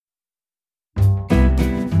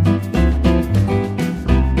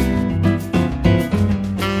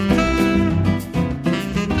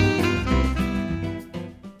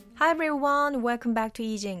Hi everyone, welcome back to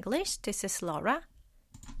Easy English. This is Laura.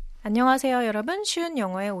 안녕하세요 여러분, 쉬운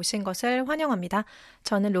영어에 오신 것을 환영합니다.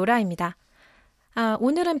 저는 로라입니다.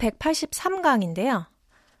 오늘은 183강인데요.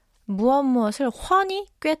 무엇을 훤히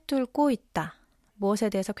꿰뚫고 있다. 무엇에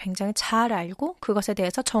대해서 굉장히 잘 알고 그것에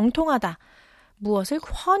대해서 정통하다. 무엇을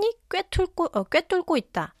훤히 꿰뚫고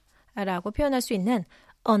있다. 라고 표현할 수 있는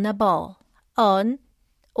on a ball, on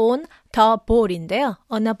the ball인데요.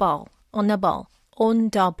 on a ball, on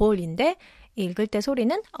the ball인데 읽을 때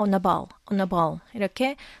소리는 on a ball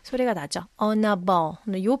이렇게 소리가 나죠. on a ball,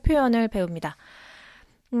 이 표현을 배웁니다.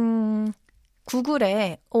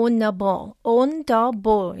 구글에 on the ball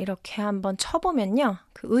이렇게 한번 쳐보면요.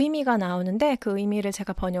 그 의미가 나오는데 그 의미를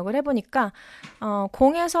제가 번역을 해보니까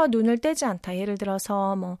공에서 눈을 떼지 않다. 예를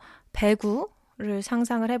들어서 뭐 배구를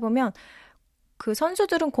상상을 해보면 그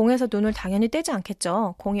선수들은 공에서 눈을 당연히 떼지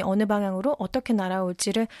않겠죠. 공이 어느 방향으로 어떻게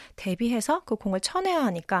날아올지를 대비해서 그 공을 쳐내야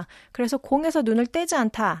하니까. 그래서 공에서 눈을 떼지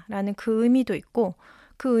않다라는 그 의미도 있고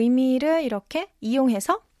그 의미를 이렇게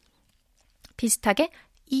이용해서 비슷하게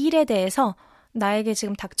일에 대해서 나에게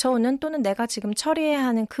지금 닥쳐오는 또는 내가 지금 처리해야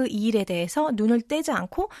하는 그 일에 대해서 눈을 떼지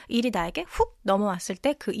않고 일이 나에게 훅 넘어왔을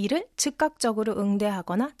때 그 일을 즉각적으로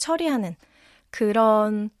응대하거나 처리하는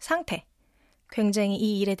그런 상태. 굉장히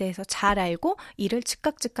이 일에 대해서 잘 알고 일을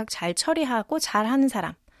즉각 잘 처리하고 잘하는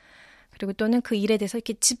사람. 그리고 또는 그 일에 대해서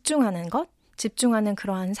이렇게 집중하는 집중하는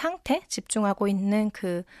그러한 상태, 집중하고 있는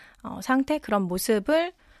그 상태, 그런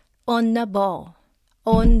모습을 on the ball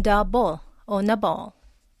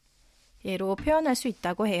예로 표현할 수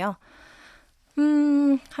있다고 해요.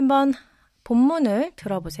 한번 본문을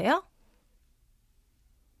들어보세요.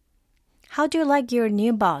 How do you like your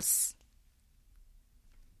new boss?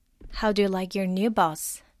 How do you like your new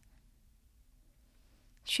boss?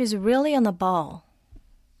 She's really on a ball.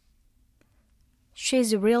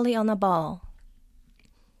 She's really on a ball.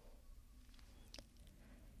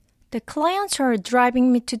 The clients are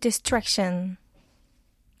driving me to distraction.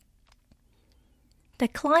 The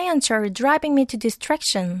clients are driving me to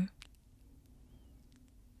distraction.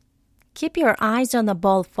 Keep your eyes on the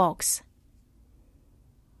ball, folks.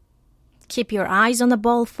 Keep your eyes on the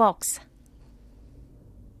ball, folks.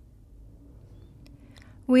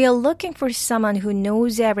 We are looking for someone who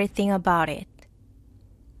knows everything about it.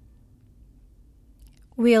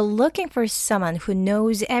 We are looking for someone who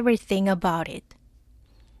knows everything about it.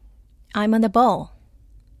 I'm on the ball.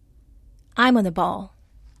 I'm on the ball.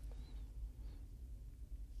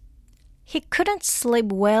 He couldn't sleep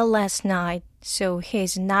well last night, so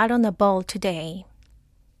he's not on the ball today.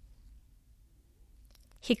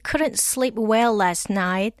 He couldn't sleep well last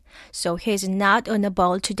night, so he's not on the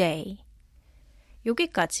ball today.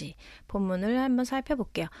 여기까지 본문을 한번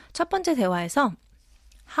살펴볼게요. 첫 번째 대화에서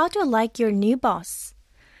How do you like your new boss?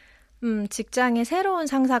 직장에 새로운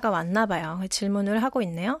상사가 왔나 봐요. 질문을 하고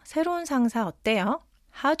있네요. 새로운 상사 어때요?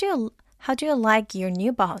 How do you like your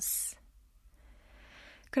new boss?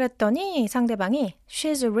 그랬더니 상대방이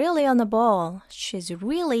She's really on the ball. She's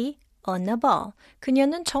really on the ball.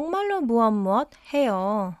 그녀는 정말로 무엇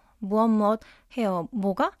해요. 무엇 해요.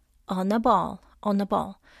 뭐가? On the ball. On the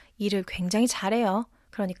ball. 일을 굉장히 잘해요.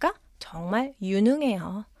 그러니까 정말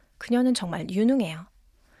유능해요. 그녀는 정말 유능해요.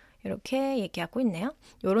 이렇게 얘기하고 있네요.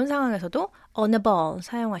 이런 상황에서도 on the ball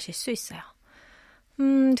사용하실 수 있어요.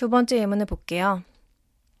 두 번째 예문을 볼게요.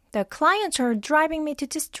 The clients are driving me to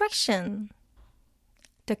distraction.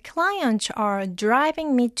 The clients are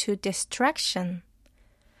driving me to distraction.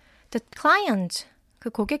 The client,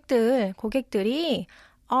 그 고객들이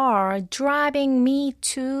are driving me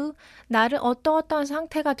to 나를 어떠한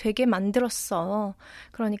상태가 되게 만들었어.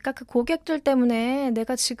 그러니까 그 고객들 때문에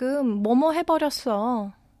내가 지금 뭐뭐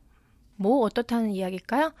해버렸어. 뭐 어떻다는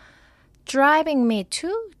이야기일까요? Driving me to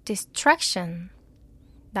distraction.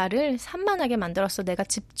 나를 산만하게 만들었어. 내가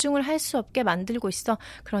집중을 할 수 없게 만들고 있어.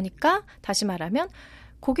 그러니까 다시 말하면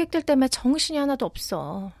고객들 때문에 정신이 하나도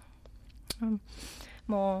없어.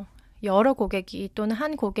 여러 고객이 또는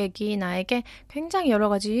한 고객이 나에게 굉장히 여러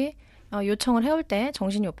가지 요청을 해올 때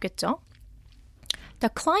정신이 없겠죠. The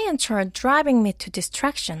clients are driving me to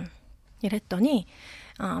distraction. 이랬더니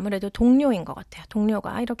아무래도 동료인 것 같아요.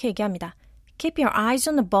 동료가 이렇게 얘기합니다. Keep your eyes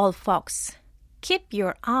on the ball, folks. Keep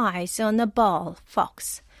your eyes on the ball,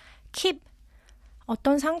 folks. Keep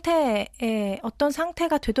어떤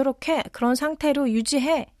상태가 되도록 해. 그런 상태로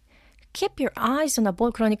유지해. Keep your eyes on the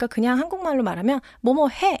ball. 그러니까 그냥 한국말로 말하면 뭐뭐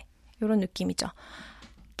해. 이런 느낌이죠.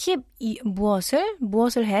 Keep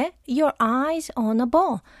무엇을 해? Your eyes on a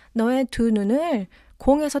ball. 너의 두 눈을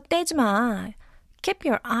공에서 떼지 마. Keep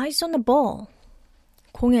your eyes on the ball.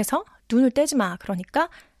 공에서 눈을 떼지 마. 그러니까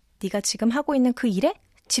네가 지금 하고 있는 그 일에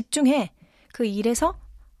집중해. 그 일에서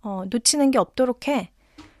놓치는 게 없도록 해.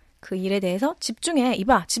 그 일에 대해서 집중해.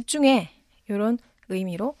 이봐, 집중해. 이런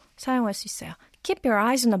의미로 사용할 수 있어요. Keep your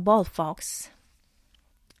eyes on the ball, fox.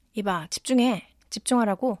 이봐, 집중해.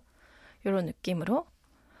 집중하라고. 이런 느낌으로.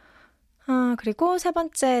 그리고 세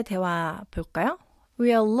번째 대화 볼까요? We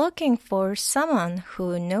are looking for someone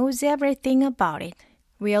who knows everything about it.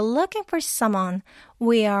 We are looking for someone.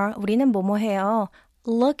 우리는 뭐뭐해요.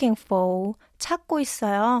 Looking for, 찾고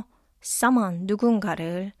있어요. Someone,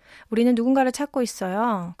 누군가를. 우리는 누군가를 찾고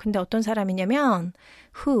있어요. 근데 어떤 사람이냐면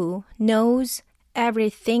who knows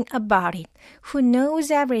everything about it. Who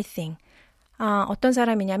knows everything. 어떤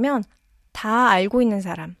사람이냐면 다 알고 있는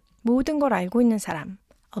사람. 모든 걸 알고 있는 사람.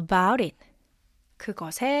 About it.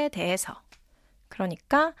 그것에 대해서.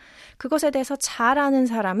 그러니까 그것에 대해서 잘 아는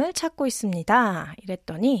사람을 찾고 있습니다.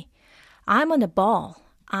 이랬더니 I'm on the ball.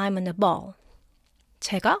 I'm on the ball.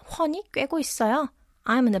 제가 훤히 꿰고 있어요.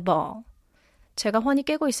 I'm on the ball. 제가 훤히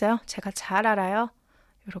꿰고 있어요. 제가 잘 알아요.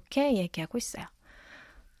 이렇게 얘기하고 있어요.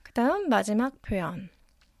 그 다음 마지막 표현.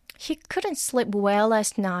 He couldn't sleep well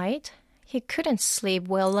last night. He couldn't sleep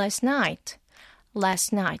well last night.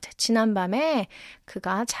 Last night. 지난밤에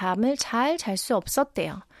그가 잠을 잘 잘 수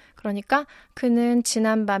없었대요. 그러니까 그는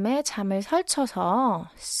지난밤에 잠을 설쳐서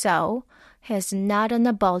So he's not on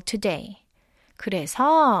the ball today.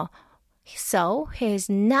 그래서 So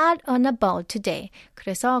he's not on the ball today.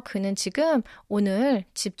 그래서 그는 지금 오늘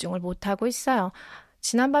집중을 못하고 있어요.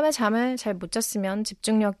 지난밤에 잠을 잘 못 잤으면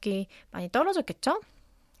집중력이 많이 떨어졌겠죠?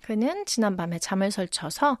 그는 지난밤에 잠을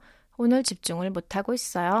설쳐서 오늘 집중을 못하고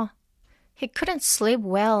있어요. He couldn't sleep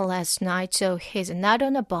well last night, so he's not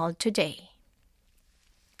on the ball today.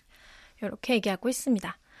 이렇게 얘기하고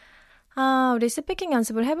있습니다. 우리 스피킹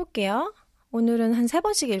연습을 해볼게요. 오늘은 한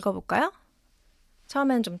 3번씩 읽어볼까요?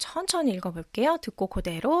 처음엔 좀 천천히 읽어볼게요. 듣고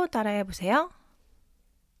그대로 따라해보세요.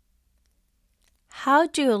 How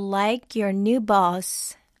do you like your new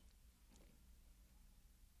boss?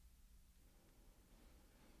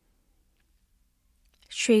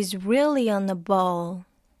 She's really on the ball.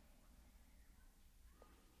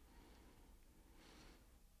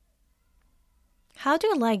 How do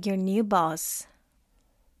you like your new boss?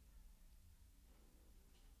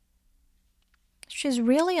 She's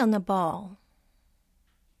really on the ball.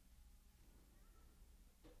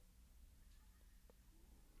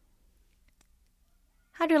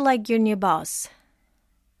 How do you like your new boss?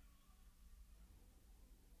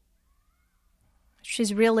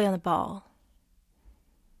 She's really on the ball.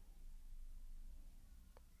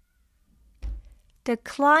 The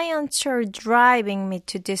clients are driving me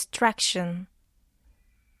to distraction.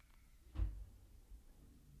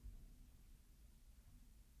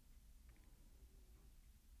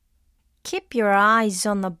 Keep your eyes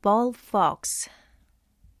on the ball, fox.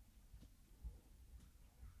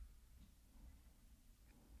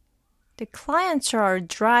 The clients are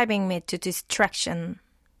driving me to distraction.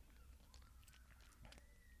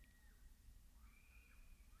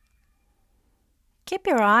 Keep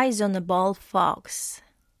your eyes on the ball, fox.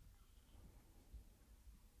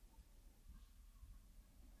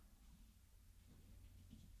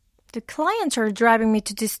 The clients are driving me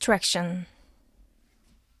to distraction.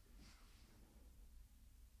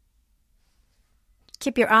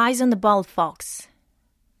 Keep your eyes on the ball, fox.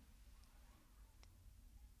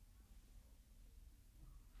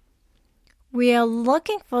 We are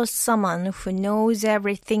looking for someone who knows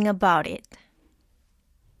everything about it.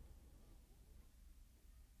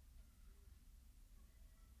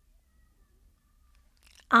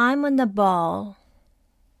 I'm on the ball.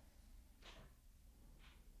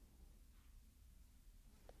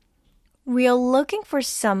 We are looking for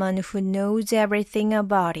someone who knows everything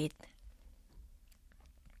about it.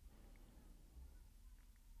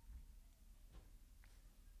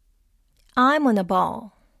 I'm on the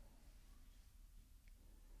ball.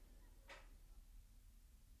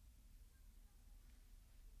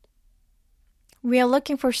 We are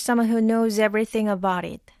looking for someone who knows everything about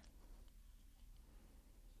it.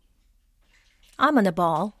 I'm on the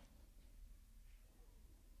ball.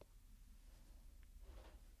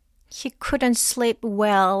 He couldn't sleep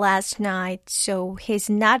well last night, so he's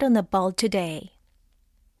not on the ball today.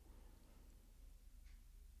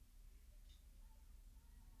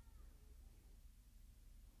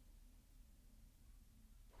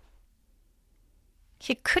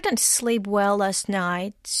 He couldn't sleep well last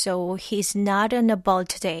night, so he's not on the ball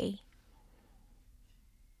today.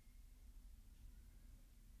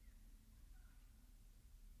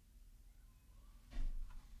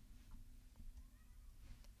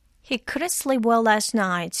 He couldn't sleep well last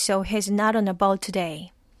night, so he's not on the ball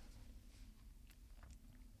today.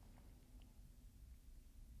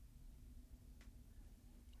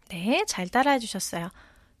 네, 잘 따라해 주셨어요.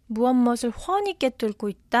 무엇을 훤히 꿰뚫고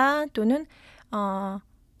있다 또는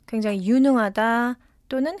굉장히 유능하다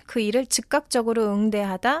또는 그 일을 즉각적으로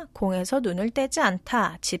응대하다, 공에서 눈을 떼지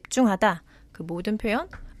않다, 집중하다. 그 모든 표현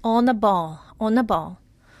on a ball, on a ball.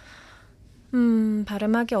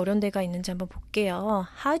 발음하기 어려운 데가 있는지 한번 볼게요.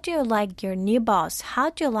 How do you like your new boss? How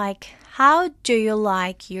do you like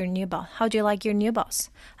your new boss? How do you like your new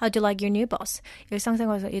boss? How do you like your new boss?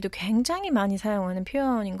 일상생활에서 얘도 굉장히 많이 사용하는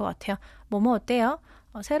표현인 것 같아요. 뭐뭐 어때요?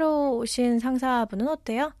 새로 오신 상사분은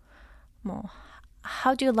어때요?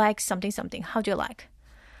 How do you like something something? How do you like?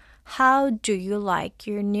 How do you like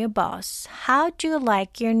your new boss? How do you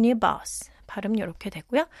like your new boss? 발음 이렇게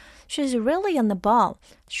되고요. She's really on the ball.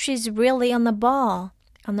 She's really on the ball.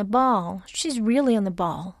 On the ball. She's really on the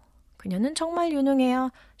ball. 그녀는 정말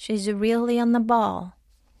유능해요. She's really on the ball.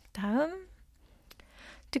 다음.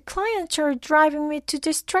 The clients are driving me to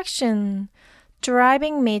distraction.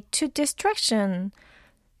 Driving me to distraction.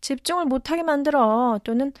 집중을 못하게 만들어.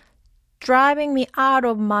 또는 driving me out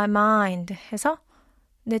of my mind 해서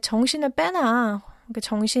내 정신을 빼놔. 그러니까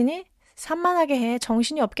정신이 산만하게 해.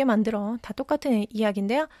 정신이 없게 만들어. 다 똑같은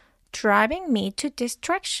이야기인데요. Driving me to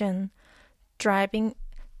distraction. Driving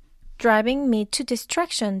me to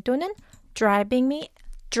distraction 또는 driving me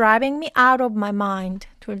out of my mind.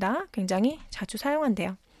 둘 다 굉장히 자주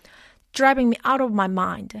사용한대요. Driving me out of my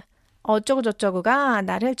mind. 어쩌고 저쩌고가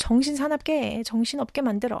나를 정신 사납게 해. 정신 없게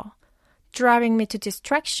만들어. Driving me to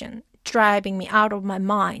distraction. Driving me out of my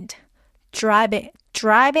mind. Driving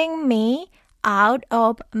me out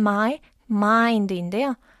of my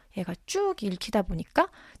mind인데요. 얘가 쭉 읽히다 보니까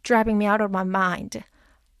driving me out of my mind.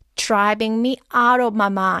 Driving me out of my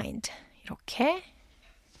mind. 이렇게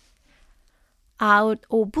out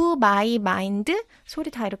of my mind 소리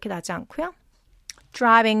다 이렇게 나지 않고요.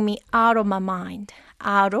 Driving me out of my mind.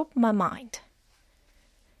 Out of my mind.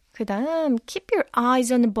 그 다음 keep your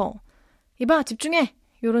eyes on the ball. 이봐 집중해.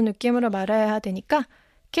 이런 느낌으로 말해야 되니까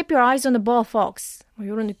keep your eyes on the ball, folks.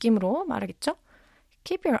 이런 느낌으로 말하겠죠?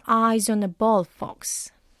 Keep your eyes on the ball,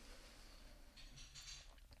 folks.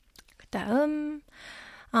 그 다음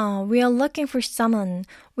we are looking for someone.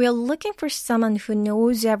 We are looking for someone who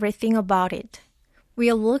knows everything about it. We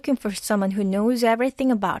are looking for someone who knows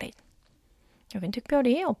everything about it. 여긴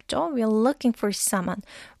특별히 없죠? We are looking for someone.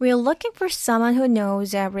 We are looking for someone who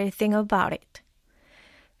knows everything about it.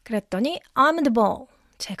 그랬더니 I'm on the ball.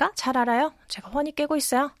 제가 잘 알아요. 제가 훤히 꿰고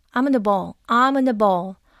있어요. I'm on the ball. I'm on the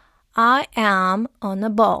ball. I am on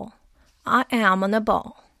the ball. I am on the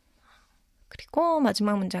ball. 그리고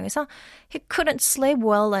마지막 문장에서 He couldn't sleep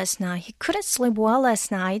well last night. He couldn't sleep well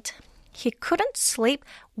last night. He couldn't sleep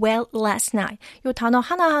well last night. 이 단어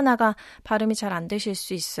하나하나가 발음이 잘 안 되실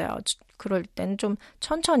수 있어요. 그럴 땐 좀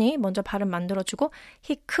천천히 먼저 발음 만들어주고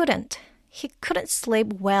He couldn't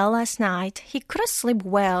sleep well last night. He couldn't sleep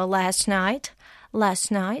well last night.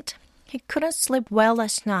 Last night. He couldn't sleep well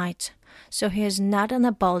last night. So he's not on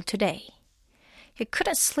a ball today. He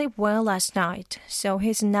couldn't sleep well last night. So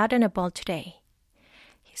he's not on a ball today.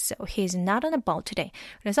 So he's not on a ball today.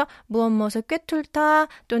 그래서 무엇을 꿰뚫다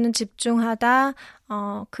또는 집중하다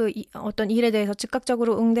어떤 일에 대해서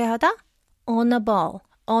즉각적으로 응대하다 on a ball,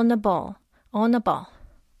 on a ball, on a ball.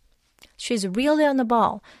 She's really on the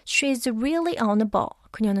ball. She's really on the ball.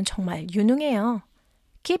 그녀는 정말 유능해요.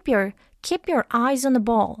 Keep your eyes on the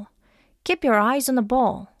ball. Keep your eyes on the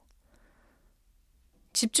ball.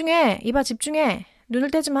 집중해. 이봐 집중해.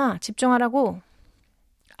 눈을 떼지 마. 집중하라고.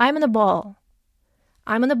 I'm on the ball.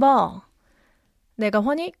 I'm on the ball. 내가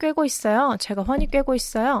훤히 꿰고 있어요. 제가 훤히 꿰고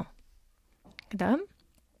있어요. 그 다음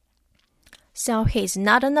So he's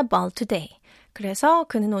not on the ball today. 그래서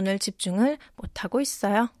그는 오늘 집중을 못하고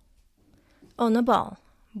있어요. On a ball.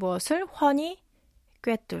 무엇을 훤히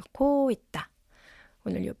꿰뚫고 있다.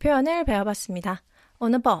 오늘 이 표현을 배워봤습니다.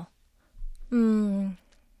 On a ball.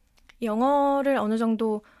 영어를 어느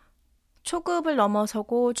정도 초급을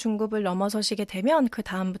넘어서고 중급을 넘어서시게 되면 그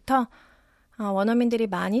다음부터 원어민들이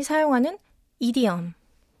많이 사용하는 이디엄,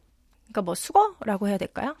 그러니까 뭐 수거라고 해야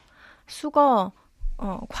될까요? 수거,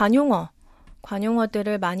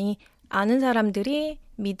 관용어들을 많이 아는 사람들이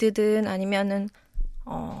미드든 아니면은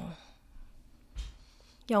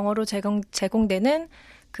영어로 제공되는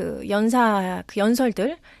그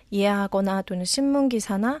연설들 이해하거나 또는 신문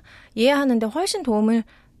기사나 이해하는데 훨씬 도움을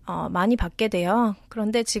많이 받게 돼요.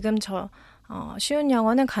 그런데 지금 쉬운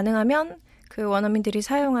영어는 가능하면 그 원어민들이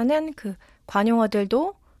사용하는 그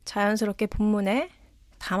관용어들도 자연스럽게 본문에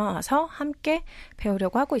담아와서 함께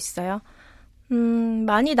배우려고 하고 있어요.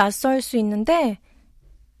 많이 낯설 수 있는데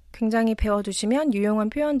굉장히 배워두시면 유용한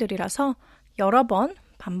표현들이라서 여러 번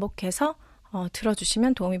반복해서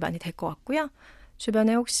들어주시면 도움이 많이 될 것 같고요.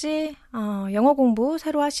 주변에 혹시 영어 공부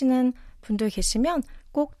새로 하시는 분들 계시면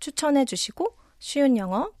꼭 추천해 주시고 쉬운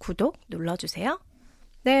영어 구독 눌러주세요.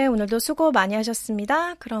 네, 오늘도 수고 많이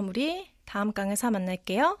하셨습니다. 그럼 우리 다음 강에서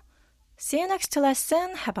만날게요. See you next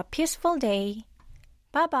lesson. Have a peaceful day.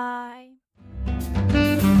 Bye bye.